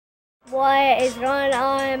What is going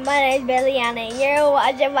on? My name is Belliana and you're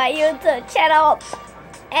watching my YouTube channel.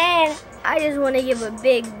 And I just want to give a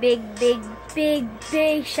big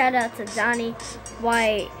shout out to Donnie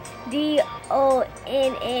White. D-O-N-N-I-E.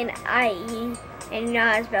 And you know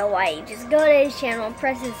how to spell White. Just go to his channel and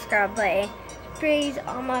press the subscribe button. Please,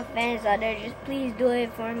 all my fans out there, just please do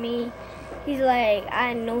it for me. He's like,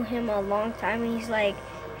 I know him a long time and he's like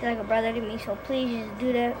a brother to me, so please just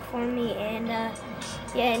do that for me. And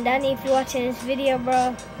yeah, and Donnie, if you're watching this video,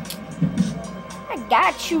 bro, I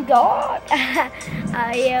got you, dog.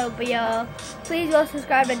 Yeah, but y'all, please go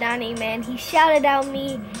subscribe to Donnie, man. He shouted out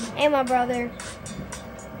me and my brother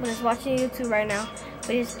when he's watching YouTube right now.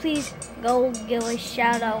 But just please go give a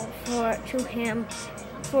shout out to him.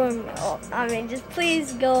 Just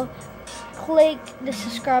please go click the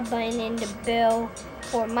subscribe button and the bell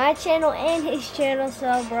for my channel and his channel.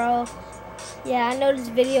 So bro, yeah, I know this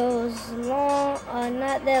video is long,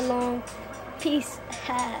 not that long. Peace.